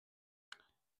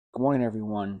Good morning,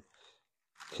 everyone.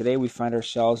 Today we find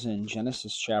ourselves in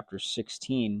Genesis chapter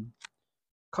 16.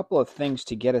 A couple of things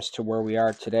to get us to where we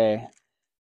are today.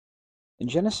 In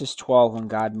Genesis 12, when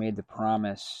God made the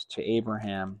promise to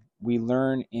Abraham, we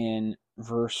learn in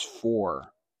verse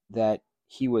 4 that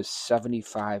he was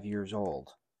 75 years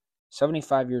old.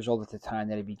 75 years old at the time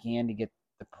that he began to get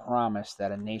the promise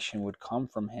that a nation would come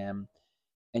from him,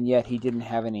 and yet he didn't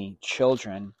have any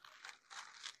children.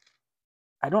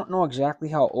 I don't know exactly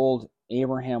how old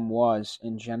Abraham was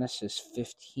in Genesis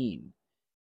 15,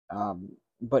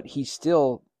 but he's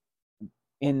still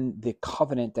in the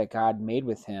covenant that God made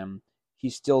with him. He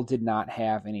still did not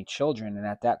have any children, and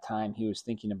at that time he was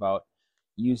thinking about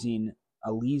using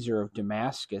Eliezer of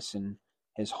Damascus in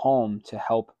his home to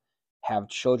help have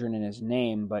children in his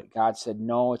name. But God said,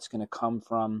 no, it's going to come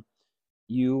from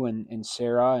you and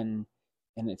Sarah, and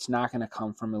it's not going to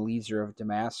come from Eliezer of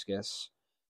Damascus.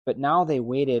 But now they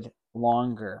waited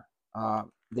longer.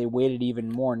 They waited even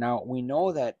more. Now we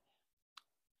know that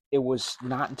it was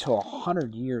not until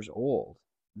 100 years old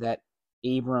that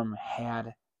Abram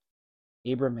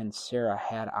and Sarah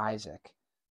had Isaac.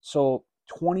 So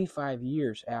 25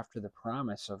 years after the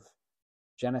promise of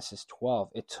Genesis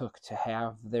 12, it took to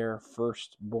have their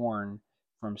firstborn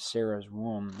from Sarah's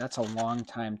womb. That's a long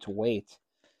time to wait.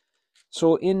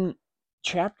 So in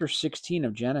chapter 16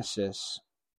 of Genesis,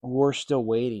 we're still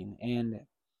waiting. And,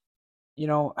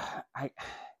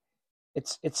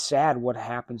 it's sad what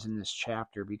happens in this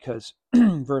chapter, because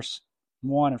verse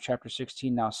 1 of chapter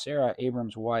 16, now Sarah,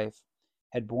 Abram's wife,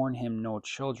 had borne him no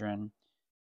children,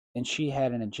 and she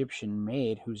had an Egyptian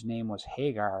maid whose name was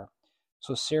Hagar.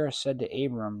 So Sarah said to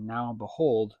Abram, now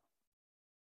behold,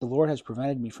 the Lord has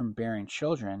prevented me from bearing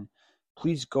children.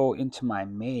 Please go into my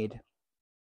maid.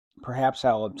 Perhaps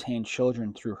I'll obtain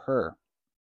children through her.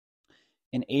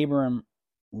 And Abram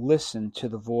listened to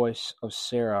the voice of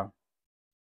Sarah.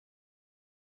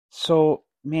 So,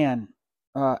 man,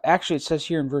 actually it says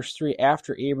here in verse 3,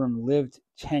 after Abram lived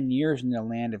 10 years in the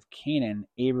land of Canaan,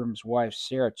 Abram's wife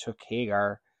Sarah took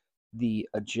Hagar, the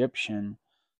Egyptian.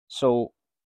 So,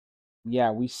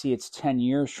 yeah, we see it's 10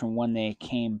 years from when they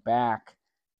came back,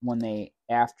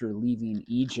 after leaving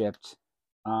Egypt.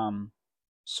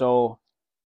 So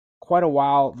quite a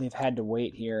while they've had to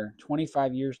wait here,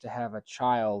 25 years to have a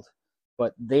child,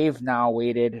 but they've now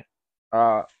waited,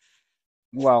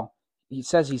 he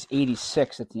says he's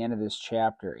 86 at the end of this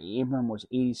chapter. Abram was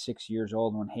 86 years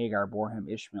old when Hagar bore him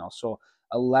Ishmael. So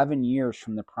 11 years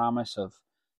from the promise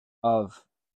of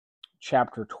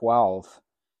chapter 12.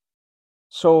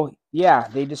 So, yeah,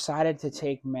 they decided to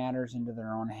take matters into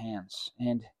their own hands.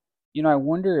 And, I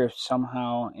wonder if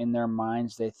somehow in their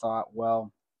minds they thought,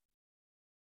 well,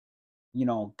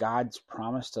 God's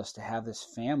promised us to have this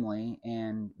family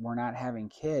and we're not having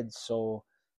kids, so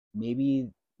maybe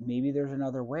there's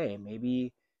another way.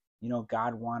 Maybe,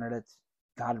 God wanted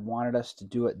us to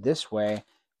do it this way,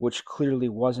 which clearly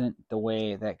wasn't the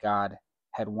way that God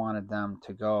had wanted them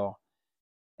to go.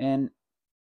 And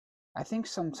I think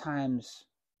sometimes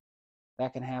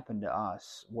that can happen to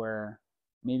us, where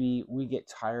maybe we get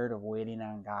tired of waiting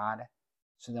on God,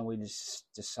 so then we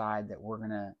just decide that we're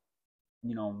going to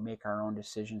make our own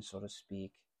decisions, so to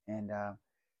speak. And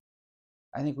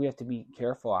I think we have to be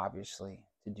careful, obviously,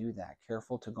 to do that.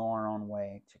 Careful to go our own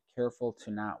way. Careful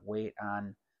to not wait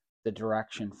on the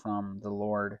direction from the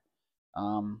Lord.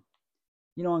 And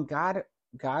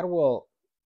God will,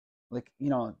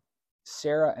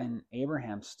 Sarah and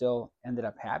Abraham still ended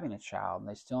up having a child, and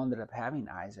they still ended up having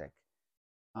Isaac.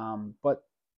 But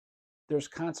there's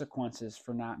consequences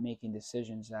for not making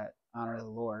decisions that honor the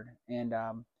Lord. And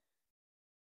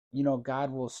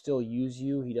God will still use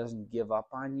you. He doesn't give up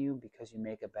on you because you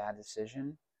make a bad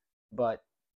decision, but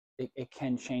it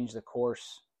can change the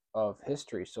course of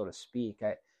history, so to speak.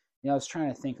 I was trying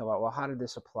to think about, well, how did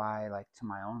this apply to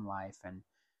my own life? And,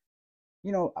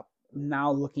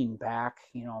 now looking back,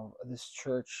 this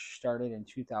church started in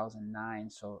 2009.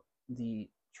 So the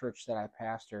church that I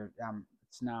pastor,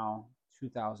 it's now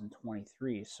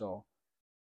 2023. So,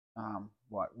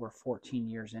 we're 14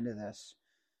 years into this.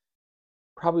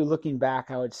 Probably looking back,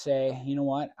 I would say, you know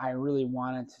what, I really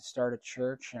wanted to start a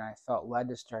church and I felt led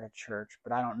to start a church,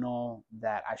 but I don't know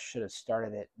that I should have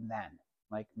started it then.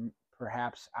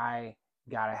 Perhaps I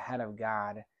got ahead of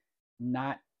God,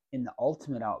 not in the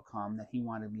ultimate outcome that he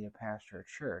wanted me to pastor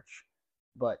a church,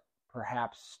 but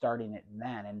perhaps starting it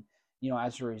then. And,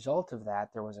 as a result of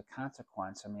that, there was a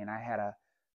consequence. I mean, I had a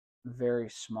very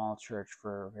small church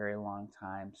for a very long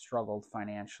time, struggled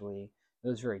financially. It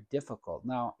was very difficult.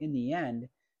 Now, in the end,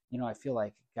 I feel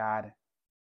like God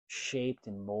shaped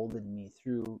and molded me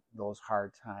through those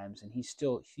hard times, and he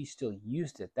still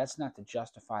used it. That's not to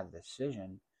justify the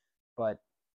decision, but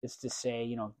it's to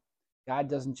say, God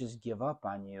doesn't just give up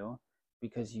on you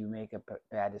because you make a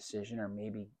bad decision, or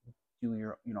maybe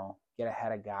do get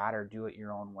ahead of God or do it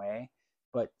your own way.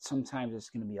 But sometimes it's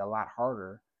going to be a lot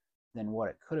harder than what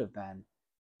it could have been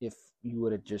if you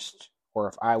would have just, or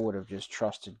if I would have just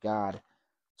trusted God.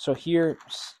 So here,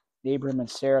 Abram and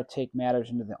Sarah take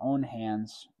matters into their own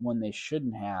hands when they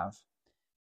shouldn't have.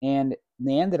 And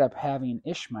they ended up having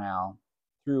Ishmael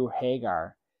through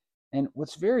Hagar. And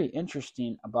what's very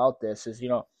interesting about this is,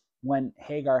 when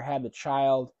Hagar had the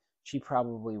child, she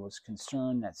probably was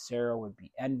concerned that Sarah would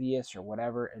be envious or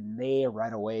whatever, and they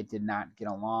right away did not get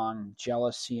along,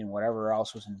 jealousy and whatever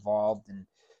else was involved. And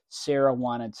Sarah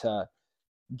wanted to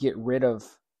get rid of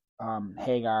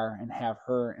Hagar and have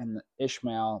her and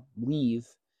Ishmael leave,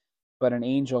 but an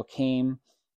angel came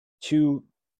to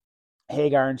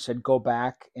Hagar and said, go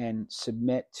back and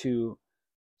submit to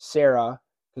Sarah,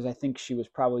 because I think she was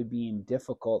probably being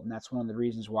difficult, and that's one of the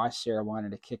reasons why Sarah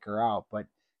wanted to kick her out. But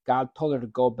God told her to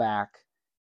go back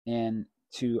and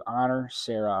to honor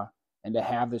Sarah and to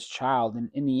have this child. And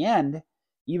in the end,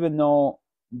 even though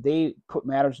they put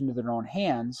matters into their own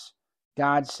hands,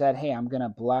 God said, hey, I'm going to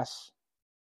bless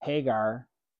Hagar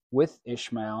with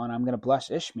Ishmael, and I'm going to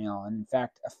bless Ishmael. And in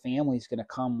fact, a family is going to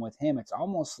come with him. It's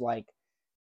almost like,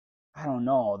 I don't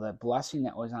know, the blessing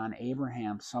that was on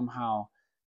Abraham somehow,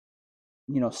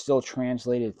 still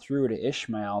translated through to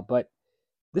Ishmael. But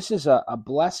this is a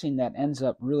blessing that ends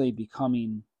up really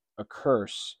becoming a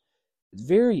curse. It's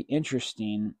very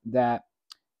interesting that,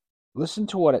 listen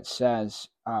to what it says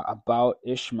about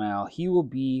Ishmael. He will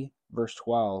be, verse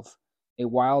 12, a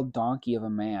wild donkey of a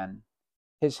man.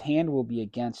 His hand will be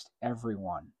against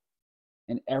everyone,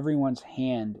 and everyone's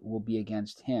hand will be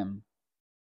against him,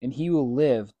 and he will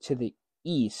live to the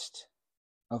east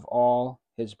of all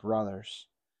his brothers.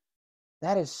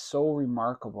 That is so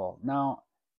remarkable. Now,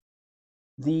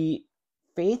 the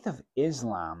faith of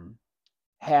Islam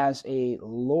has a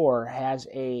lore, has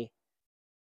a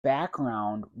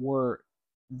background where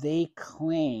they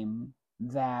claim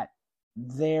that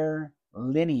their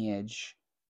lineage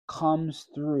comes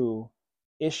through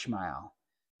Ishmael.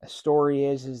 The story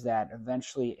is that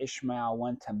eventually Ishmael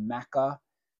went to Mecca,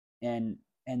 and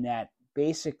that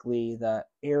basically the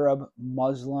Arab,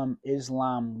 Muslim,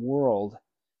 Islam world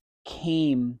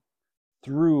came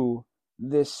through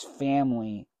this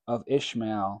family of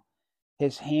Ishmael.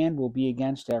 His hand will be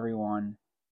against everyone,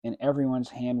 and everyone's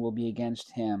hand will be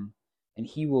against him, and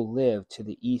he will live to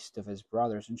the east of his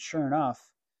brothers. And sure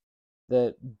enough,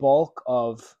 the bulk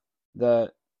of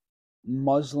the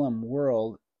Muslim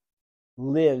world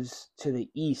lives to the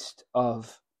east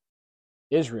of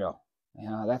Israel.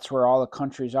 That's where all the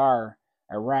countries are.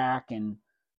 Iraq and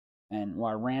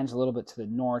Iran's a little bit to the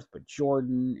north, but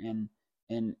Jordan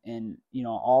and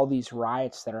all these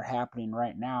riots that are happening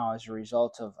right now as a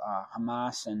result of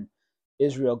Hamas and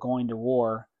Israel going to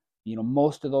war.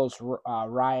 Most of those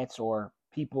riots or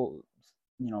people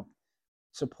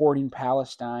supporting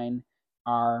Palestine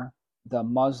are the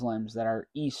Muslims that are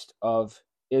east of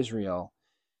Israel,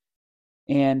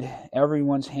 and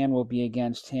everyone's hand will be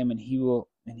against him, and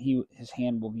his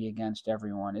hand will be against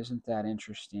everyone. Isn't that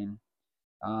interesting?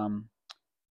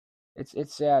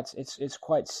 It's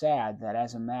quite sad that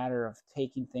as a matter of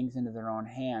taking things into their own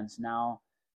hands, now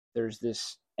there's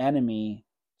this enemy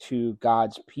to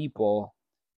God's people.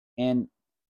 And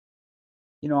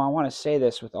I want to say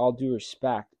this with all due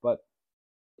respect, but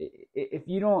if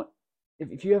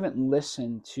you haven't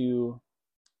listened to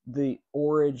the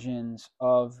origins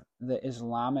of the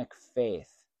Islamic faith,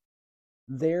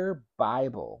 their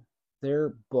Bible,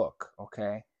 their book,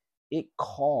 okay, it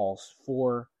calls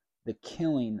for the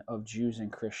killing of Jews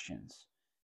and Christians.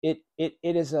 It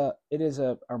is a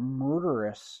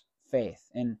murderous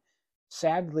faith, and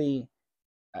sadly,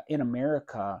 in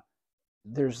America,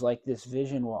 there's like this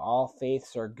vision where all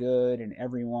faiths are good and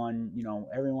everyone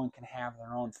can have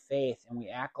their own faith, and we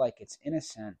act like it's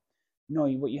innocent. No,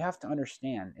 what you have to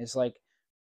understand is, like,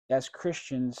 as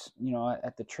Christians,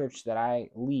 at the church that I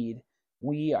lead,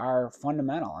 we are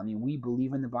fundamental. I mean, we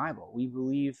believe in the Bible. We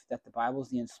believe that the Bible is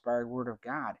the inspired word of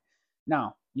God.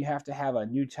 Now, you have to have a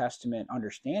New Testament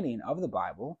understanding of the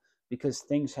Bible, because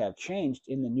things have changed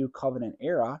in the New Covenant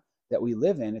era that we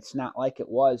live in. It's not like it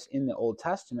was in the Old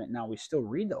Testament. Now, we still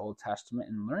read the Old Testament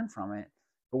and learn from it,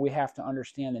 but we have to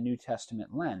understand the New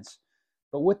Testament lens.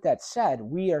 But with that said,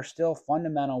 we are still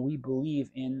fundamental. We believe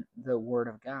in the Word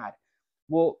of God.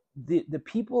 Well, the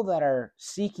people that are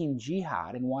seeking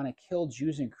jihad and want to kill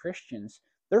Jews and Christians,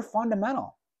 they're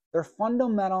fundamental. They're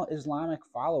fundamental Islamic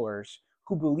followers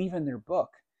who believe in their book.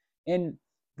 And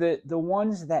the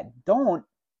ones that don't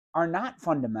are not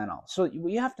fundamental. So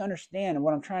we have to understand, and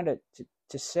what I'm trying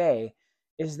to say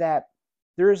is that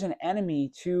there is an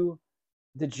enemy to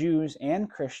the Jews and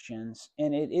Christians,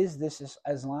 and it is this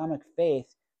Islamic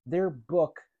faith. Their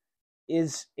book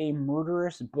is a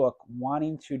murderous book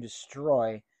wanting to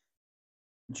destroy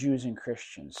Jews and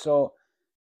Christians. So,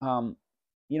 I'm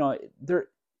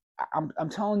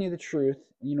telling you the truth.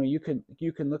 You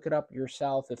can look it up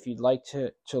yourself if you'd like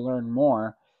to learn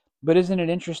more. But isn't it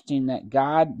interesting that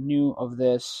God knew of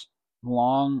this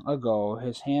long ago?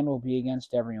 His hand will be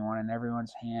against everyone, and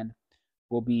everyone's hand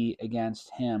will be against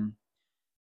him.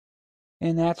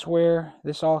 And that's where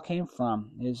this all came from,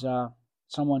 is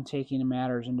someone taking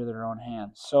matters into their own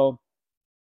hands. So,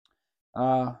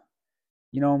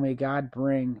 may God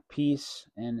bring peace.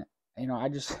 And,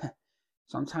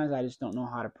 sometimes I just don't know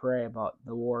how to pray about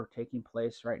the war taking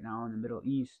place right now in the Middle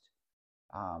East.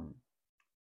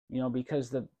 Because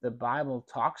the Bible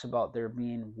talks about there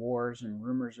being wars and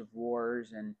rumors of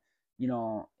wars. And,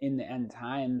 in the end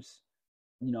times,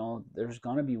 there's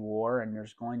going to be war, and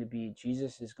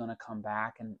Jesus is going to come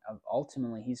back, and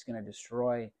ultimately he's going to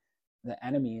destroy the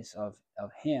enemies of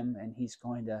him, and he's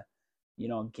going to,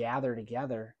 gather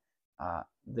together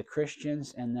the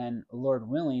Christians, and then, Lord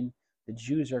willing, the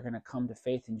Jews are going to come to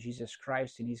faith in Jesus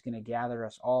Christ, and he's going to gather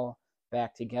us all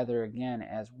back together again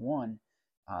as one.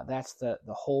 That's the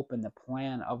hope and the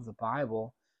plan of the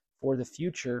Bible for the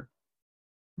future.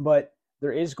 But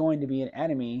there is going to be an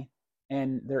enemy,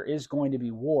 and there is going to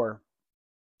be war.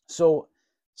 So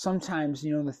sometimes,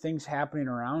 the things happening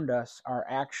around us are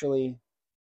actually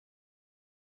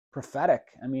prophetic.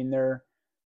 I mean, they're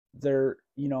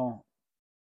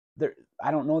I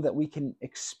don't know that we can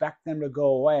expect them to go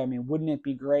away. I mean, wouldn't it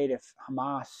be great if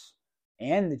Hamas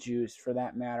and the Jews, for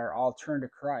that matter, all turned to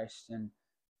Christ and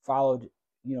followed,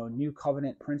 new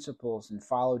covenant principles and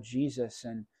followed Jesus,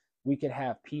 and we could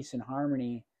have peace and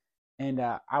harmony. And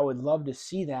I would love to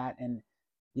see that. And,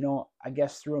 I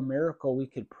guess through a miracle we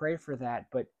could pray for that,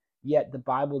 but yet the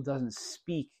Bible doesn't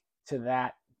speak to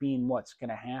that being what's going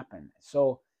to happen.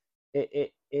 So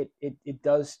it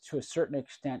does, to a certain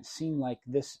extent, seem like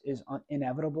this is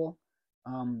inevitable.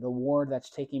 The war that's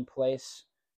taking place,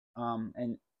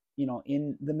 and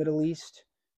in the Middle East,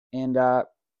 and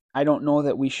I don't know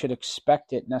that we should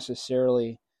expect it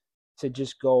necessarily to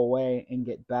just go away and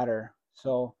get better.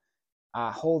 So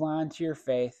hold on to your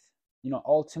faith.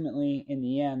 Ultimately, in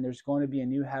the end, there's going to be a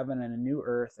new heaven and a new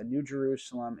earth, a new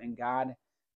Jerusalem, and God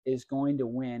is going to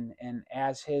win. And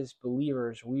as his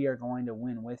believers, we are going to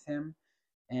win with him.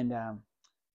 And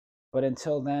but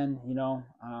until then,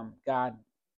 God,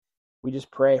 we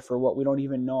just pray for what we don't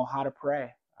even know how to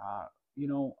pray.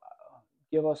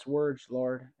 Give us words,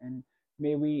 Lord, and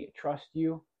may we trust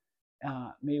you.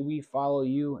 May we follow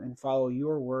you and follow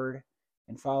your word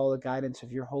and follow the guidance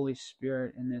of your Holy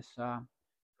Spirit in this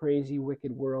crazy,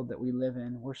 wicked world that we live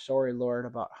in. We're sorry, Lord,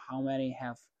 about how many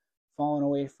have fallen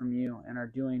away from you and are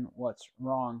doing what's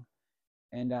wrong.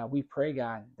 And we pray,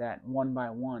 God, that one by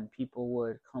one people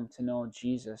would come to know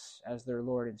Jesus as their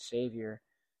Lord and Savior,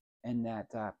 and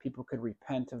that people could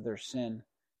repent of their sin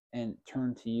and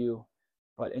turn to you.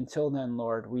 But until then,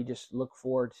 Lord, we just look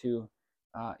forward to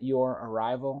your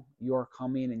arrival, your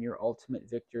coming, and your ultimate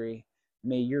victory.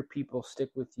 May your people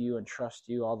stick with you and trust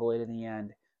you all the way to the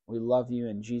end. We love you.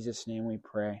 In Jesus' name we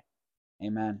pray.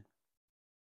 Amen.